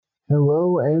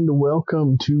Hello and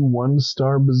welcome to One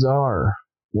Star Bazaar.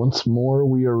 Once more,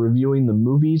 we are reviewing the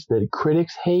movies that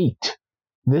critics hate.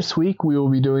 This week, we will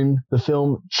be doing the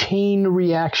film Chain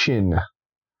Reaction.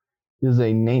 It is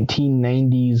a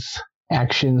 1990s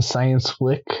action science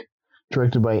flick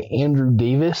directed by Andrew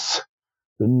Davis,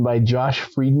 written by Josh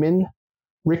Friedman,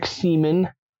 Rick Seaman,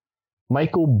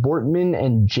 Michael Bortman,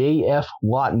 and J.F.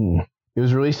 Lawton. It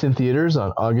was released in theaters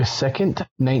on August 2nd,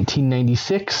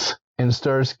 1996, and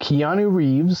stars Keanu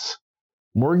Reeves,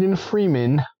 Morgan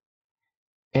Freeman,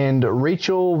 and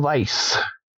Rachel Weisz.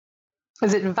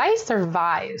 Is it Vice or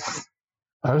Vise?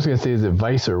 I was going to say, is it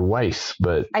Weisz or Weiss,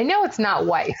 but I know it's not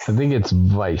Weiss. I think it's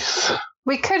Weiss.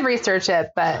 We could research it,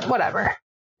 but whatever.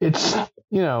 It's,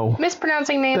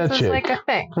 mispronouncing names that is chick like a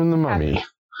thing. from The Mummy.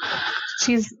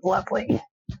 She's lovely.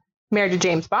 Married to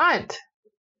James Bond.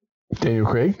 Daniel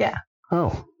Craig? Yeah.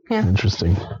 Oh, yeah.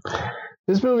 Interesting.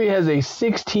 This movie has a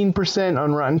 16%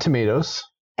 on Rotten Tomatoes.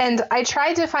 And I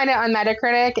tried to find it on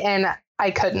Metacritic, and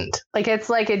I couldn't. It's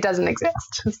like it doesn't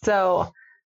exist. So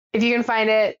if you can find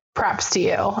it, props to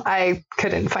you. I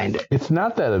couldn't find it. It's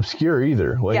not that obscure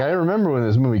either. Yeah. I remember when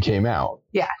this movie came out.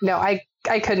 Yeah, no, I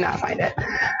could not find it.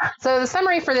 So the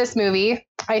summary for this movie,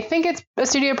 I think it's a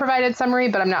studio-provided summary,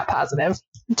 but I'm not positive.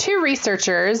 2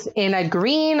 researchers in a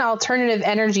green alternative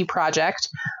energy project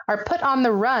are put on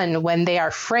the run when they are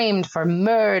framed for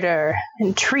murder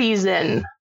and treason.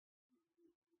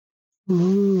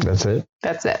 Ooh. That's it?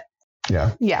 That's it.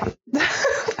 Yeah. Yeah.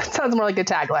 That sounds more like a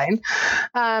tagline.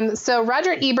 So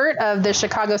Roger Ebert of the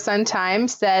Chicago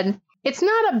Sun-Times said, "It's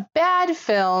not a bad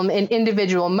film in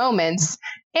individual moments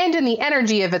and in the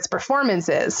energy of its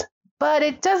performances, but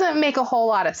it doesn't make a whole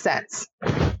lot of sense."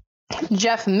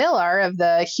 Jeff Miller of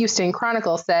the Houston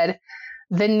Chronicle said,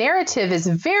 "The narrative is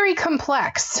very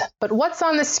complex, but what's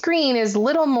on the screen is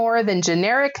little more than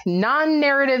generic,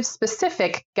 non-narrative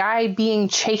specific guy being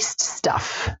chased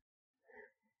stuff."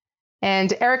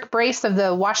 And Eric Brace of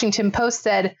the Washington Post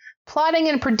said, "Plotting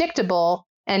and predictable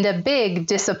and a big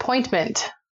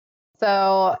disappointment."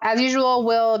 So as usual,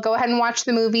 we'll go ahead and watch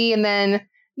the movie and then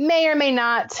may or may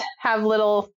not have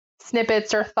little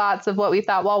snippets or thoughts of what we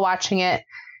thought while watching it.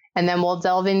 And then we'll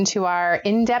delve into our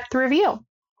in-depth review.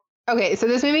 Okay, so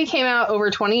this movie came out over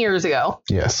 20 years ago.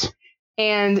 Yes.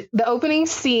 And the opening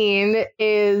scene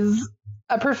is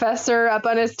a professor up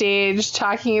on a stage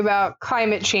talking about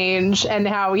climate change and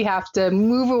how we have to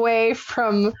move away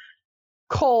from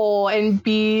coal and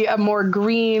be a more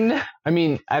green. I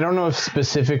mean, I don't know if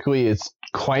specifically it's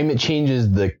climate change is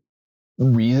the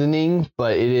reasoning,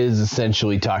 but it is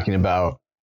essentially talking about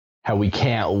how we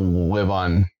can't live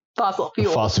on fossil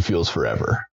fuels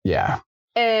forever. Yeah.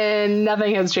 And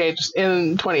nothing has changed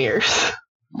in 20 years.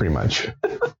 Pretty much.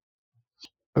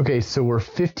 Okay, so we're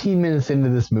 15 minutes into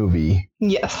this movie.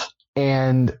 Yes.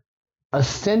 And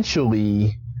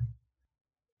essentially,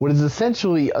 what is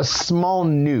essentially a small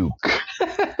nuke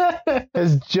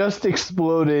has just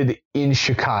exploded in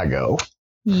Chicago.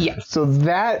 Yes. So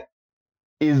that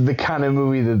is the kind of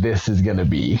movie that this is going to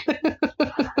be.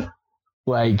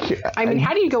 How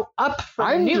do you go up from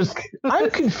a nuke? I'm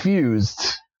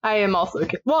confused. I am also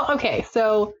confused. Well, okay,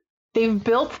 so they've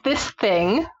built this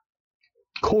thing.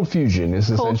 Cold fusion is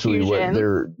essentially what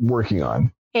they're working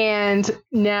on. And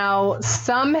now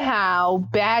somehow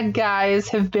bad guys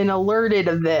have been alerted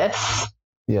of this.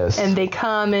 Yes. And they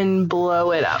come and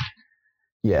blow it up.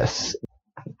 Yes.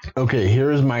 Okay,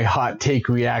 here's my hot take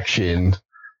reaction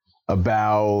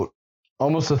about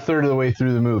almost a third of the way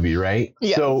through the movie, right?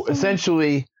 Yes. So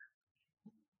essentially,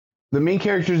 the main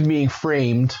character is being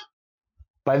framed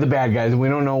by the bad guys, and we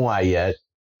don't know why yet.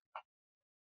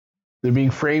 They're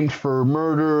being framed for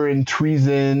murder and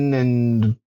treason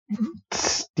and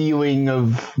stealing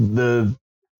of the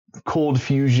cold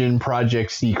fusion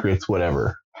project secrets,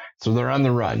 whatever. So they're on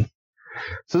the run.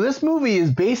 So this movie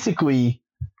is basically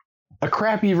a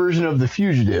crappy version of The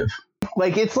Fugitive.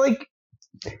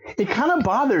 It kind of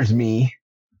bothers me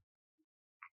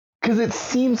because it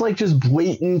seems like just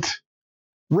blatant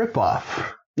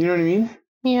ripoff. You know what I mean?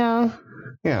 Yeah.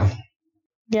 Yeah.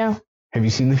 Yeah. Have you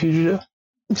seen The Fugitive?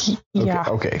 Yeah.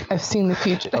 Okay. I've seen The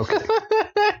Fugitive. Okay.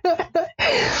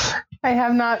 I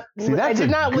have not. See, I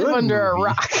did not live under movie. a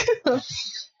rock.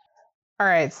 All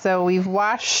right. So we've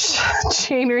watched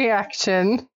Chain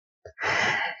Reaction.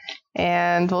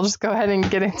 And we'll just go ahead and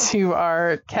get into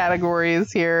our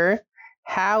categories here.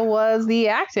 How was the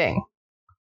acting?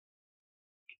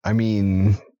 I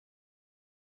mean,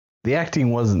 the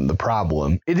acting wasn't the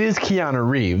problem. It is Keanu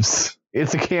Reeves.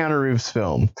 It's a Keanu Reeves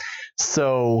film.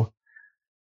 So,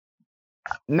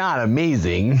 not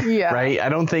amazing, yeah. Right? I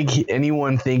don't think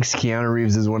anyone thinks Keanu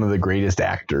Reeves is one of the greatest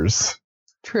actors.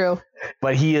 True.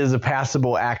 But he is a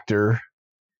passable actor.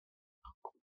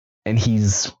 And he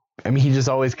just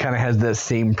always kind of has that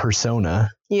same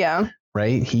persona. Yeah.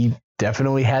 Right? He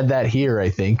definitely had that here, I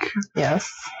think.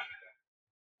 Yes.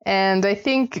 And I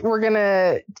think we're going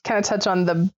to kind of touch on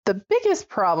the biggest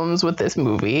problems with this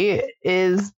movie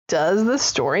is, does the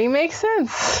story make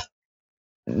sense?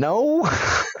 No.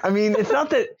 I mean, it's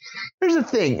not that, here's the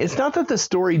thing. It's not that the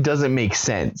story doesn't make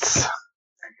sense.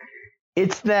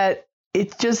 It's that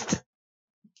it's just...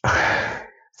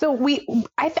 So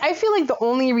I feel like the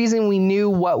only reason we knew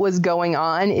what was going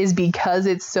on is because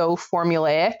it's so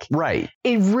formulaic. Right.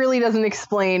 It really doesn't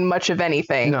explain much of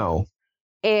anything. No.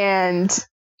 And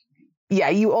yeah,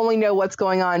 you only know what's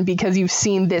going on because you've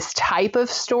seen this type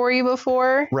of story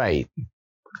before. Right.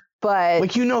 But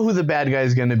like, you know who the bad guy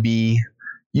is going to be.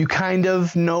 You kind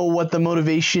of know what the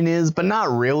motivation is, but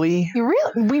not really.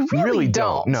 We really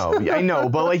don't. No, I know,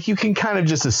 but like you can kind of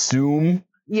just assume.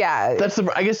 Yeah.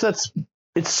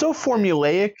 It's so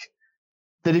formulaic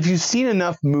that if you've seen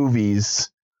enough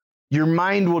movies, your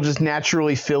mind will just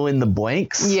naturally fill in the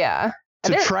blanks. Yeah.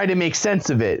 To try to make sense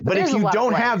of it. But if you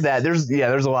don't have that, there's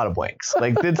a lot of blanks.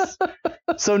 Like it's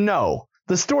so no,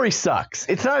 the story sucks.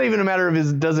 It's not even a matter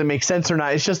of does it make sense or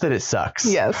not. It's just that it sucks.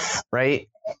 Yes. Right.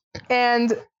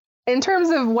 And in terms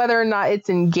of whether or not it's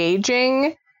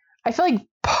engaging, I feel like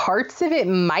parts of it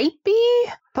might be,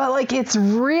 but like it's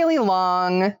really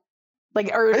long.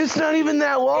 It's not even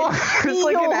that long. It's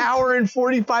like an hour and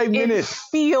 45 minutes. It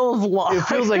feels long. It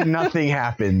feels like nothing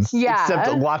happens. Yeah.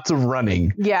 Except lots of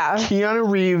running. Yeah.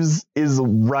 Keanu Reeves is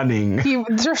running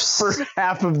for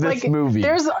half of this movie.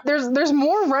 There's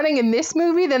more running in this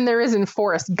movie than there is in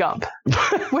Forrest Gump,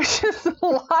 which is a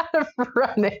lot of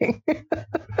running.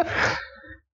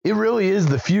 It really is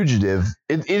The Fugitive.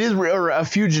 It is a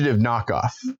Fugitive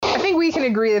knockoff. I think we can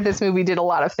agree that this movie did a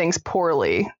lot of things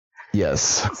poorly.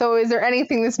 Yes. So is there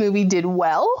anything this movie did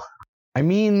well? I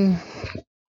mean,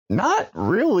 not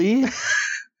really.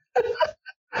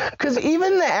 Because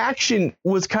even the action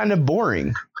was kind of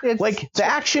boring. The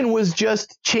action was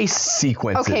just chase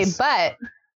sequences. Okay, but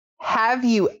have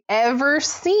you ever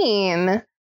seen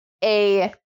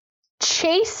a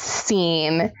chase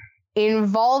scene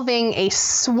involving a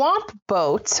swamp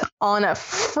boat on a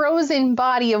frozen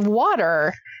body of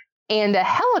water and a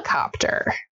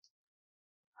helicopter?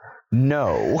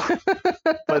 No,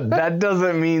 but that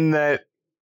doesn't mean that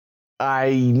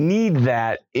I need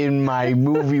that in my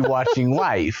movie watching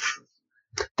life.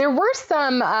 There were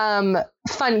some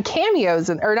fun cameos,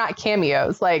 or not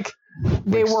cameos, like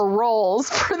they were roles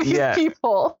for these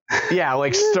people. Yeah,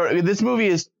 this movie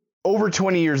is over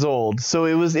 20 years old, so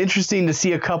it was interesting to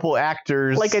see a couple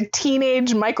actors. Like a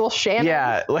teenage Michael Shannon.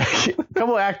 Yeah, like a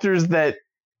couple actors that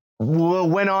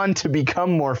went on to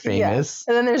become more famous.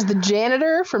 Yeah. And then there's the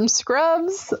janitor from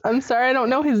Scrubs. I'm sorry, I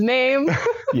don't know his name.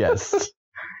 Yes.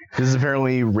 This is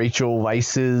apparently Rachel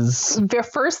Weisz's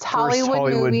first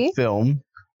Hollywood movie. Film.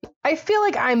 I feel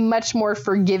like I'm much more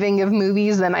forgiving of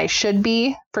movies than I should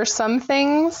be for some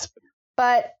things,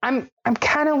 but I'm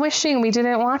kind of wishing we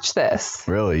didn't watch this.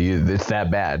 Really? It's that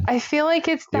bad? I feel like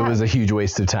it was a huge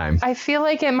waste of time. I feel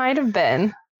like it might have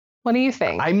been. What do you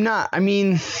think? I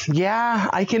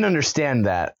can understand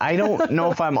that. I don't know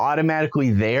if I'm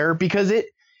automatically there because it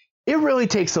really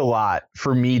takes a lot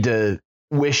for me to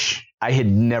wish I had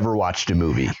never watched a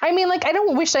movie. I mean, I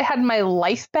don't wish I had my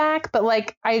life back, but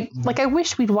I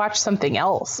wish we'd watch something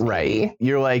else. Maybe. Right.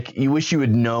 You're you wish you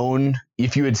had known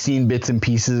if you had seen bits and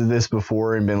pieces of this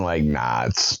before and been like, nah,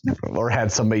 or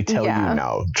had somebody tell you,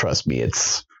 no, trust me,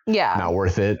 it's not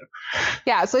worth it.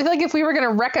 Yeah, so I feel like if we were going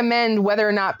to recommend whether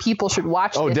or not people should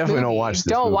watch this definitely movie, don't watch this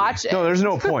don't movie. watch it. No, there's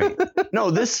no point.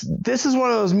 No, this is one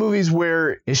of those movies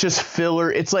where it's just filler.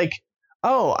 It's like,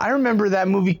 oh, I remember that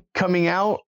movie coming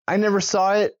out. I never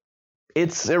saw it.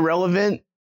 It's irrelevant.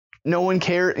 No one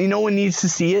cares. No one needs to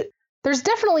see it. There's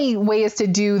definitely ways to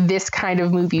do this kind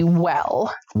of movie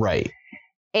well. Right.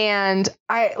 And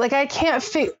I can't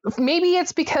maybe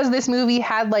it's because this movie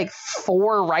had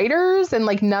 4 writers and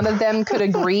none of them could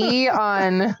agree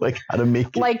on how to make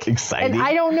it exciting. And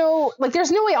I don't know,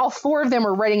 there's no way all 4 of them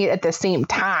were writing it at the same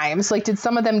time. So did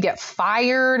some of them get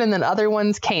fired and then other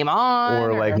ones came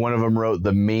on? Or one of them wrote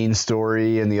the main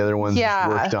story and the other ones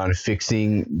worked on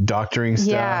doctoring stuff.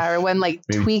 Yeah, or when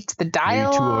tweaked the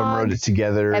dialogue. Maybe 2 of them wrote it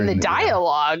together. And the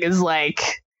dialogue is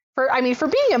for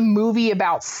being a movie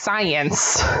about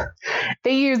science,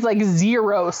 they use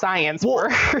 0 science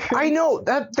words. I know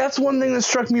that's one thing that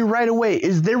struck me right away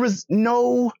is there was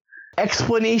no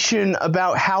explanation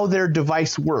about how their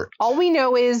device worked. All we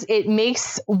know is it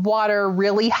makes water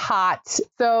really hot.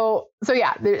 So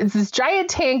yeah, it's this giant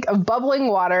tank of bubbling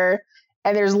water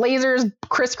and there's lasers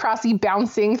crisscrossy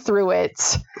bouncing through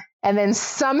it. And then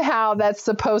somehow that's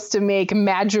supposed to make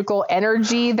magical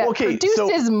energy that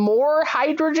produces more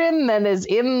hydrogen than is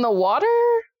in the water.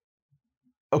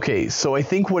 Okay, so I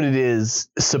think what it is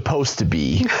supposed to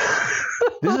be.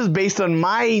 This is based on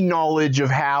my knowledge of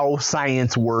how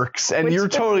science works. And you're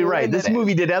totally right. This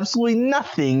movie did absolutely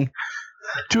nothing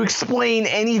to explain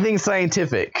anything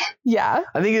scientific. Yeah.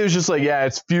 I think it was just like, yeah,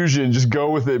 it's fusion. Just go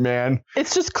with it, man.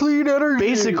 It's just clean energy.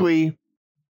 Basically,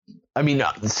 I mean,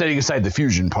 setting aside the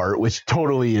fusion part, which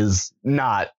totally is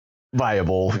not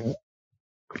viable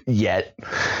yet,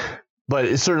 but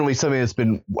it's certainly something that's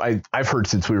been I've heard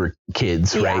since we were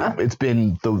kids, right? It's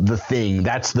been the thing.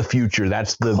 That's the future.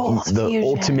 That's the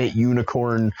ultimate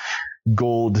unicorn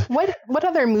gold. What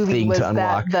other movie was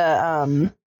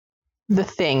that the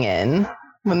thing in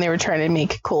when they were trying to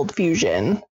make cold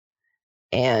fusion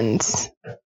and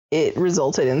it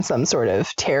resulted in some sort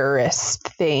of terrorist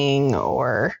thing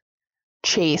or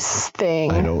chase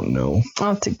thing? I don't know.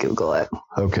 I'll have to Google it.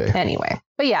 Okay. Anyway,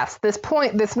 but yes, this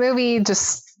movie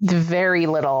just very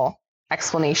little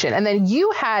explanation. And then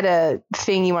you had a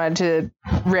thing you wanted to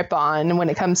rip on when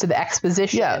it comes to the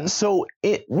exposition. Yeah. So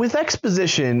with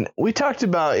exposition, we talked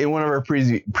about in one of our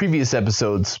previous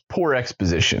episodes, poor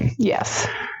exposition. Yes.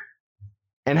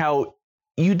 And how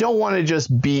you don't want to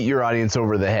just beat your audience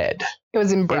over the head. It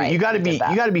was in Bright. You got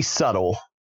to be subtle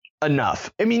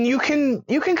enough. I mean, you can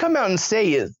come out and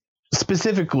say it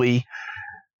specifically,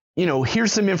 you know,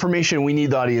 here's some information we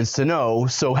need the audience to know.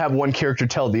 So have one character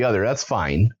tell the other. That's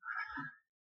fine.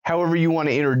 However you want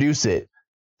to introduce it.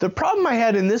 The problem I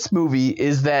had in this movie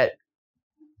is that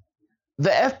the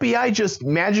FBI just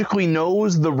magically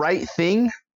knows the right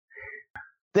thing.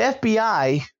 The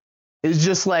FBI is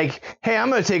just like, hey,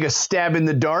 I'm going to take a stab in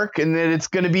the dark and then it's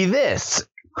going to be this.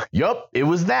 Yup, it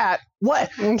was that. What?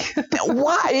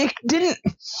 Why? It didn't.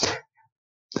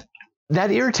 That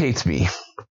irritates me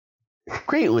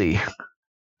greatly.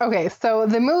 Okay, so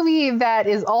the movie that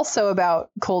is also about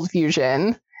cold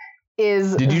fusion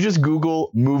is... Did you just Google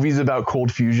movies about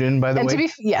cold fusion, by the way?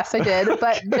 Yes, I did,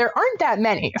 but there aren't that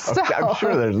many. So. Okay, I'm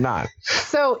sure there's not.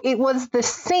 So it was The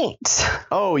Saint.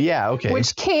 Oh, yeah, okay.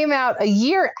 Which came out a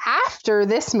year after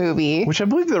this movie. Which I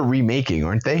believe they're remaking,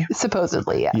 aren't they?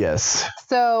 Supposedly, yes. Yes.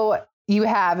 So you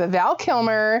have Val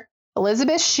Kilmer,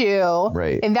 Elizabeth Shue.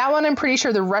 Right. In that one, I'm pretty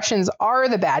sure the Russians are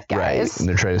the bad guys. Right, and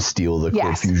they're trying to steal the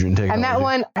cold fusion technology. And that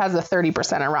one has a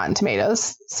 30% on Rotten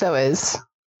Tomatoes, so is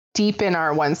deep in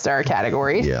our 1-star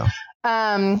category. Yeah.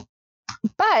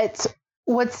 But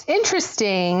what's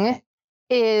interesting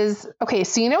is, okay,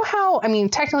 so you know how, I mean,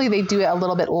 technically they do it a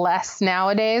little bit less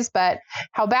nowadays, but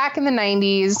how back in the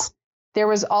 90s, there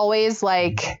was always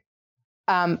like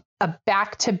a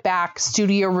back-to-back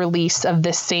studio release of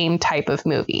the same type of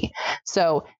movie.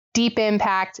 So Deep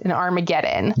Impact and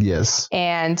Armageddon. Yes.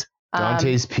 And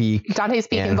Dante's Peak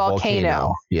and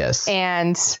Volcano. Yes.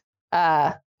 And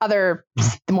other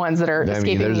ones that are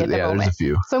escaping me at the moment. There's a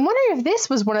few. So I'm wondering if this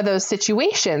was one of those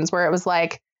situations where it was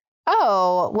like,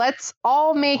 oh, let's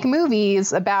all make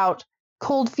movies about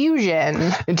cold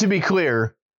fusion. And to be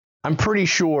clear, I'm pretty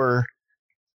sure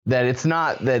that it's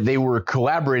not that they were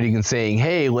collaborating and saying,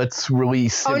 hey, let's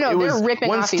release. Oh, no, they're ripping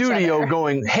one off studio each other.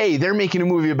 going, hey, they're making a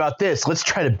movie about this. Let's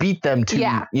try to beat them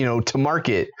to, to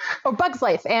market. Or Bug's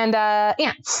Life and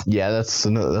Ants. Yeah, that's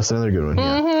another good one.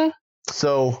 Yeah. Mm-hmm.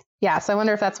 So I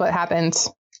wonder if that's what happened.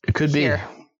 It could be.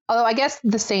 Although I guess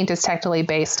The Saint is technically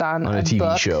based on a TV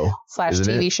book show /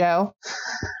 TV show.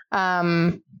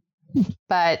 But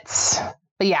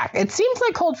yeah, it seems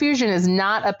like cold fusion is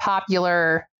not a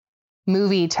popular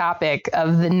movie topic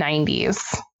of the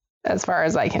 90s, as far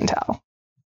as I can tell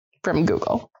from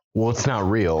Google. Well, it's not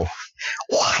real.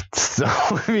 What? So,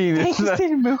 I mean,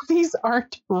 movies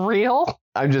aren't real?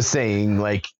 I'm just saying,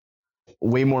 like,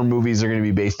 way more movies are going to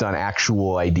be based on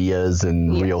actual ideas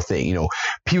and real thing. You know,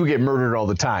 people get murdered all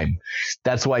the time.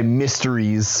 That's why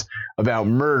mysteries about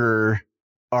murder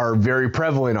are very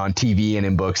prevalent on TV and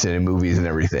in books and in movies and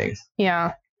everything.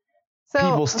 Yeah. So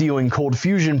people stealing cold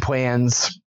fusion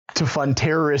plans to fund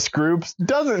terrorist groups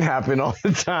doesn't happen all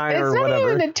the time or whatever. It's not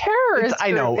even a terrorist group.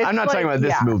 I know. I'm not talking about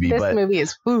this movie. This movie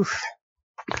is oof.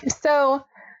 So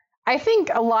I think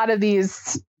a lot of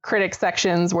these critic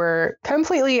sections were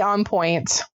completely on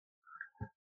point.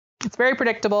 It's very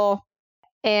predictable.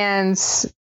 And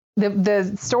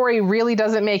the story really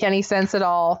doesn't make any sense at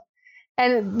all.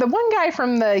 And the one guy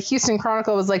from the Houston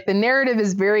Chronicle was like, the narrative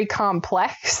is very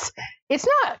complex. It's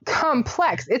not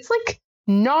complex. It's like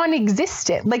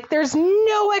non-existent. Like there's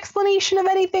no explanation of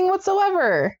anything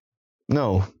whatsoever.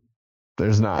 No,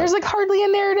 There's not. There's like hardly a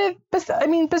narrative.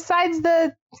 Besides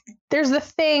there's the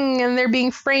thing and they're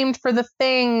being framed for the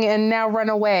thing and now run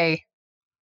away.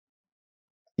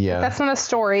 Yeah. That's not a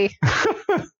story.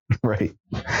 Right.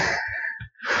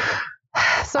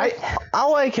 So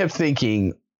all I kept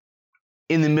thinking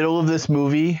in the middle of this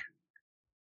movie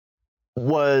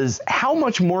was how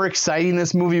much more exciting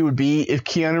this movie would be if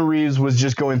Keanu Reeves was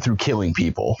just going through killing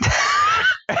people.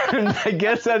 And I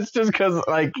guess that's just because,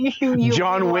 like,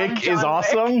 John Wick is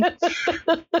awesome.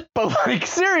 But, like,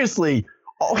 seriously,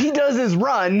 all he does is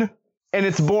run, and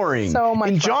it's boring. So much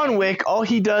In fun. John Wick, all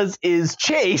he does is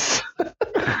chase,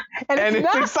 and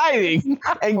it's exciting,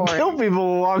 and boring. kill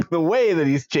people along the way that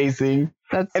he's chasing.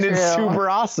 That's and true. It's super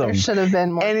awesome. There should have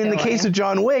been more. And in the case of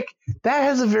John Wick, that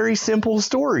has a very simple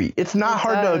story. It's not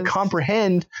hard to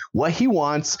comprehend what he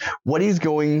wants, what he's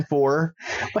going for.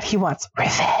 But he wants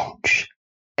revenge.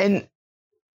 And,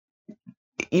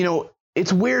 you know,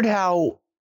 it's weird how...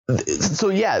 So,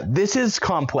 yeah, this is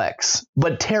complex,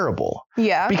 but terrible.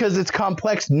 Yeah. Because it's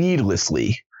complex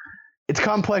needlessly. It's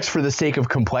complex for the sake of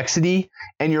complexity,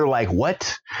 and you're like,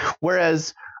 what?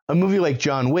 Whereas a movie like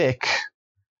John Wick,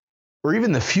 or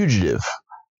even The Fugitive,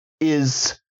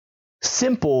 is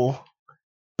simple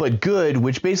but good,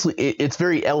 which basically it's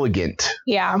very elegant.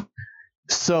 Yeah.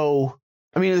 So,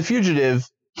 I mean, in The Fugitive,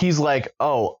 he's like,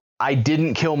 oh, I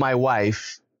didn't kill my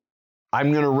wife.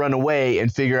 I'm going to run away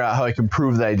and figure out how I can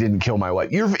prove that I didn't kill my wife.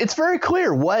 It's very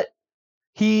clear what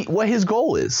his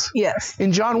goal is. Yes.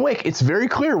 In John Wick, it's very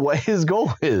clear what his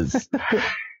goal is.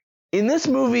 In this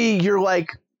movie, you're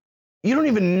like, you don't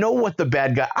even know what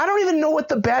I don't even know what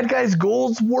the bad guy's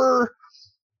goals were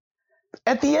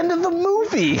at the end of the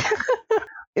movie.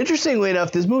 Interestingly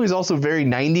enough, this movie is also very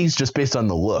 90s just based on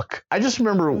the look. I just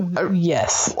remember.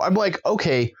 Yes. I'm like,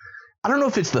 okay, I don't know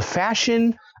if it's the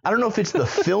fashion. I don't know if it's the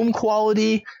film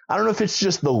quality. I don't know if it's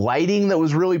just the lighting that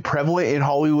was really prevalent in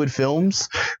Hollywood films.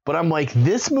 But I'm like,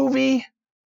 this movie,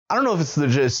 I don't know if it's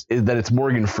that it's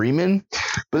Morgan Freeman,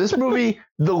 but this movie,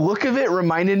 the look of it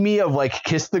reminded me of like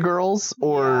Kiss the Girls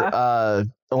or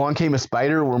Along Came a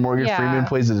Spider, where Morgan Freeman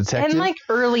plays a detective. And like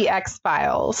early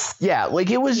X-Files. Yeah,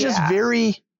 like it was just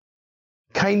very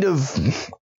kind of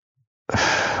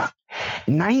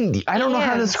 90. I don't know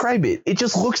how to describe it. It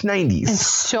just looks 90s. And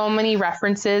so many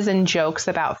references and jokes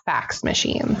about fax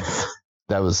machines.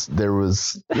 There was there were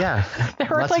lots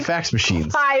like of fax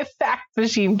machines. 5 fax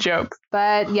machine jokes.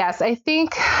 But yes, I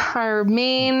think our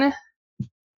main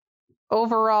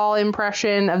overall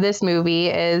impression of this movie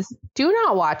is do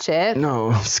not watch it.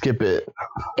 No, skip it.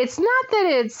 It's not that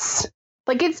it's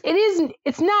like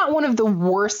it's not one of the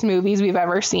worst movies we've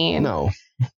ever seen. No.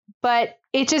 But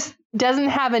it just doesn't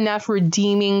have enough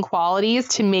redeeming qualities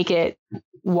to make it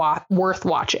worth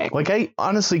watching. Like, I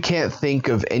honestly can't think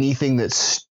of anything that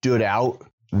stood out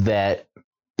that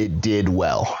it did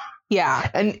well. Yeah.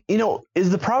 And, you know,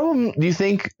 is the problem, do you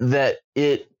think that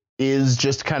it is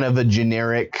just kind of a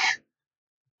generic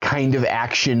kind of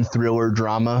action thriller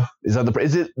drama? Is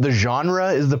it the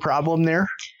genre is the problem there?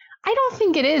 I don't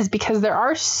think it is, because there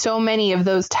are so many of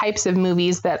those types of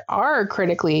movies that are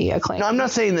critically acclaimed. No, I'm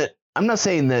not saying that.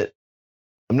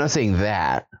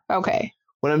 Okay.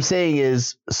 What I'm saying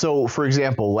is, so for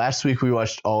example, last week we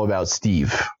watched All About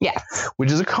Steve. Yes.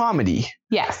 Which is a comedy.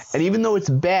 Yes. And even though it's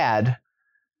bad,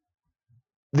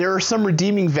 there are some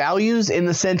redeeming values in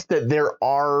the sense that there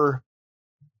are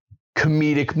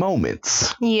comedic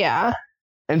moments. Yeah.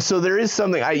 And so there is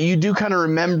something you do kind of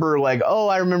remember, like, oh,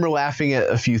 I remember laughing at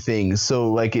a few things.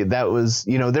 So like that was,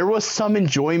 you know, there was some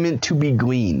enjoyment to be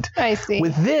gleaned. I see.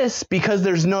 With this, because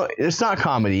it's not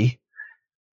comedy,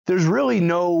 there's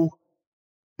no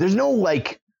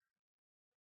like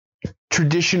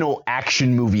traditional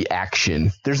action movie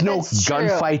action. There's no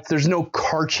gunfights. There's no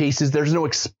car chases. There's no,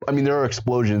 there are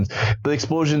explosions, but the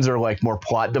explosions are like more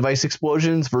plot device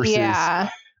explosions versus. Yeah.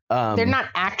 They're not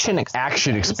action explosions.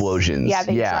 Action explosions. Yeah,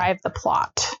 they drive the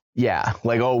plot. Yeah,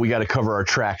 like, oh, we got to cover our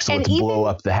tracks, so let's blow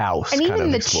up the house. And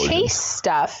even the chase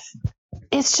stuff,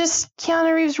 it's just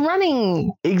Keanu Reeves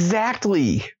running.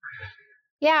 Exactly.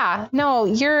 Yeah, no,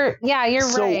 you're right.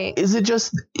 So is it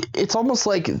just, it's almost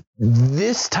like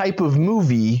this type of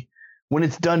movie, when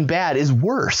it's done bad, is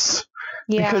worse.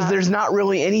 Yeah. Because there's not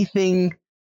really anything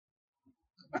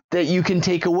that you can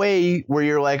take away where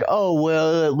you're like, oh,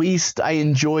 well, at least I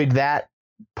enjoyed that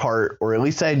part, or at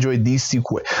least I enjoyed these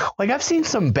sequences. Like, I've seen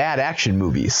some bad action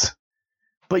movies,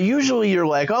 but usually you're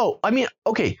like, oh,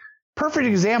 okay, perfect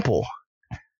example.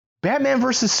 Batman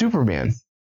versus Superman.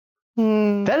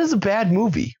 That is a bad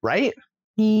movie, right?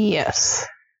 Yes.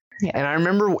 Yeah. And I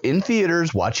remember in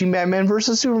theaters watching Batman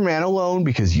versus Superman alone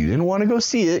because you didn't want to go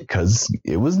see it because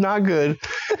it was not good.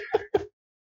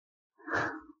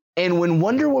 And when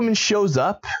Wonder Woman shows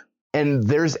up and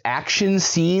there's action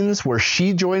scenes where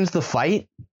she joins the fight,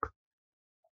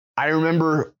 I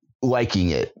remember liking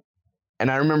it. And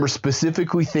I remember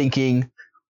specifically thinking,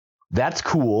 that's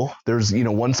cool. There's,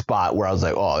 one spot where I was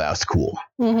like, oh, that's cool.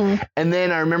 Mm-hmm. And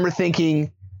then I remember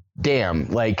thinking, damn,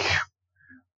 like,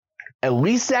 at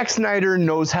least Zack Snyder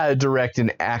knows how to direct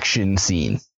an action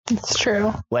scene. It's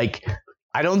true. Like,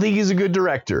 I don't think he's a good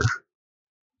director,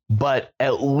 but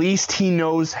at least he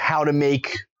knows how to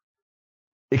make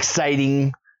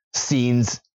exciting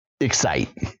scenes excite.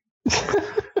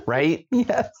 Right?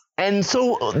 Yes. And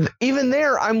so even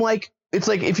there, I'm like, it's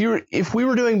like if we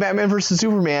were doing Batman versus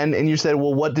Superman and you said,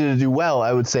 well, what did it do well?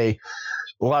 I would say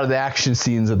a lot of the action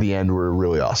scenes at the end were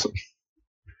really awesome.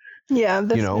 Yeah,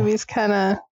 movie's kind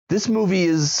of... This movie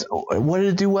is, what did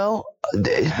it do well?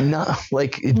 Not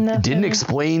like it didn't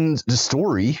explain the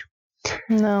story.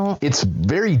 No. It's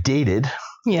very dated.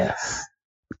 Yes.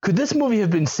 Could this movie have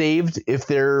been saved if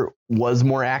there was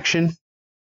more action?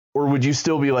 Or would you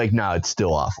still be like, no, it's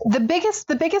still awful? The biggest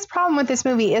problem with this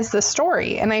movie is the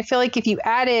story. And I feel like if you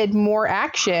added more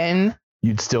action,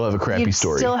 you'd still have a crappy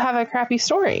story. Still have a crappy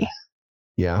story.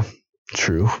 Yeah,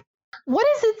 true. What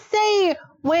does it say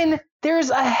when there's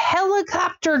a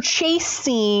helicopter chase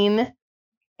scene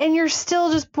and you're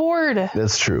still just bored?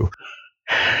 That's true.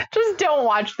 Just don't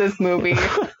watch this movie.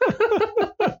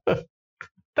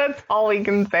 That's all we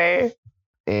can say.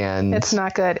 And it's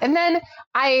not good. And then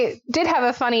I did have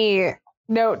a funny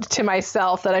note to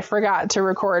myself that I forgot to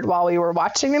record while we were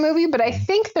watching the movie. But I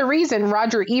think the reason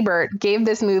Roger Ebert gave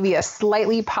this movie a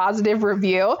slightly positive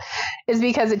review is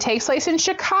because it takes place in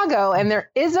Chicago. And there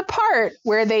is a part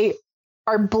where they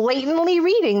are blatantly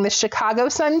reading the Chicago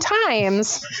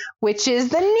Sun-Times, which is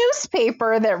the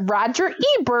newspaper that Roger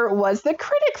Ebert was the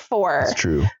critic for. That's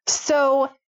true.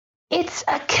 So it's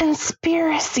a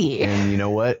conspiracy. And you know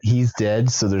what? He's dead,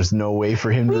 so there's no way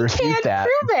for him to refute that.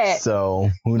 Prove it. So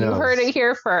who knows? You heard it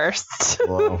here first.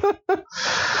 Wow.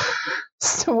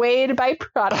 Swayed by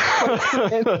product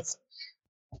placements.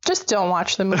 Just don't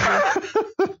watch the movie.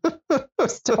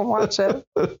 Just don't watch it.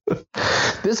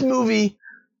 This movie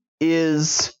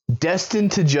is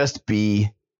destined to just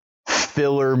be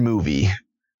filler movie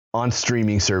on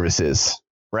streaming services,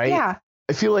 right? Yeah.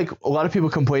 I feel like a lot of people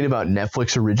complain about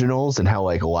Netflix originals and how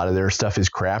like a lot of their stuff is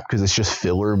crap because it's just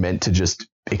filler meant to just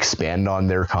expand on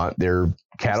their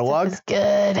catalog. It's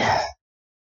good.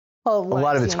 A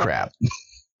lot of it's crap.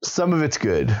 Some of it's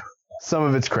good. Some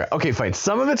of it's crap. Okay, fine.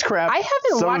 Some of it's crap. I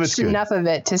haven't watched enough of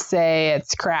it to say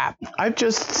it's crap. I've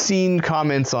just seen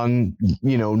comments on,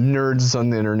 nerds on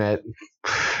the internet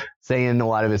saying a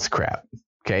lot of it's crap.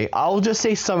 Okay, I'll just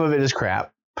say some of it is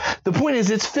crap. The point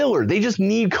is it's filler. They just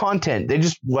need content. They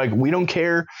just we don't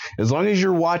care as long as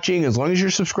you're watching, as long as you're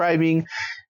subscribing.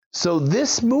 So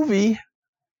this movie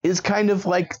is kind of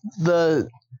like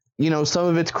some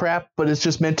of it's crap, but it's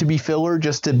just meant to be filler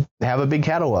just to have a big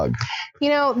catalog.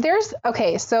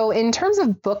 So in terms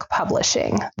of book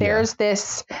publishing, there's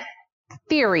this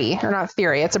theory, or not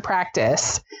theory, it's a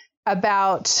practice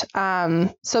about,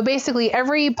 so basically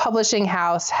every publishing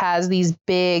house has these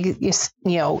big,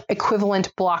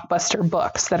 equivalent blockbuster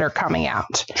books that are coming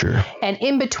out. Sure. And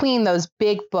in between those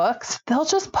big books, they'll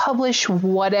just publish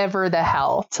whatever the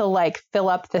hell to fill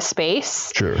up the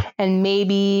space. Sure. And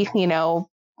maybe, they'll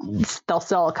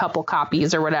sell a couple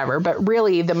copies or whatever, but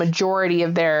really the majority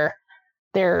of their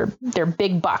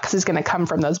big bucks is going to come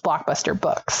from those blockbuster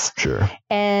books. Sure.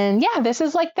 And yeah, this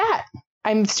is like that.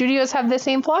 Studios have the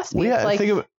same philosophy. Well, yeah,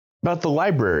 think about the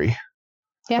library.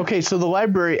 Yeah. Okay, so the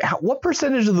library, what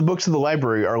percentage of the books in the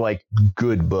library are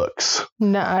good books?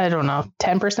 No, I don't know.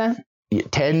 10%?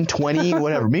 10, 20,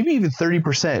 whatever. Maybe even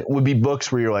 30% would be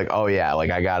books where you're like, oh yeah,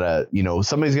 I gotta,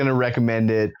 somebody's going to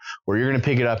recommend it, or you're going to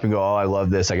pick it up and go, oh, I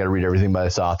love this. I got to read everything by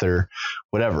this author,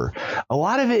 whatever. A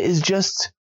lot of it is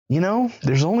just,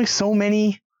 there's only so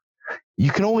many. You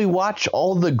can only watch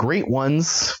all the great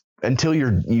ones until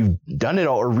you've done it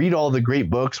all, or read all the great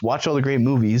books, watch all the great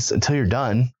movies until you're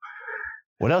done.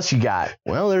 What else you got?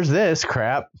 Well, there's this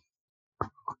crap,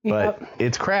 but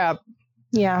it's crap.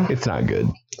 Yeah. It's not good.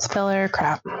 It's filler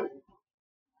crap.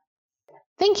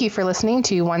 Thank you for listening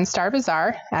to One Star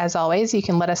Bazaar. As always, you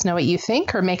can let us know what you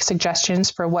think or make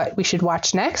suggestions for what we should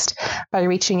watch next by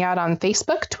reaching out on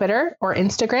Facebook, Twitter, or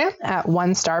Instagram at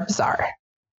One Star Bazaar.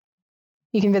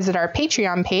 You can visit our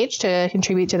Patreon page to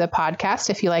contribute to the podcast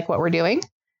if you like what we're doing.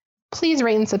 Please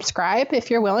rate and subscribe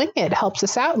if you're willing. It helps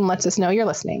us out and lets us know you're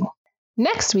listening.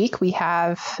 Next week, we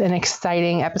have an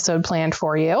exciting episode planned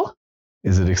for you.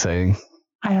 Is it exciting?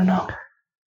 I don't know.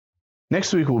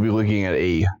 Next week, we'll be looking at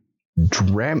a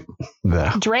drama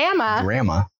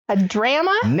A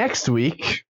drama? Next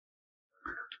week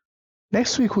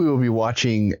we will be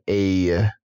watching a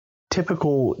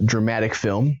typical dramatic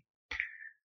film.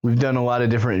 We've done a lot of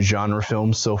different genre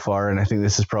films so far, and I think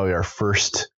this is probably our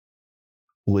first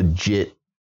legit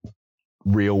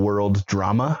real-world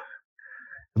drama.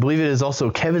 I believe it is also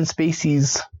Kevin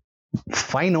Spacey's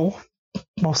final,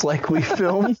 most likely,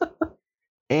 film,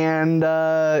 and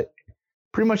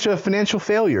pretty much a financial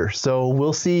failure. So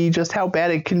we'll see just how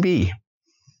bad it can be.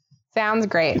 Sounds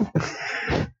great.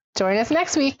 Join us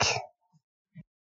next week.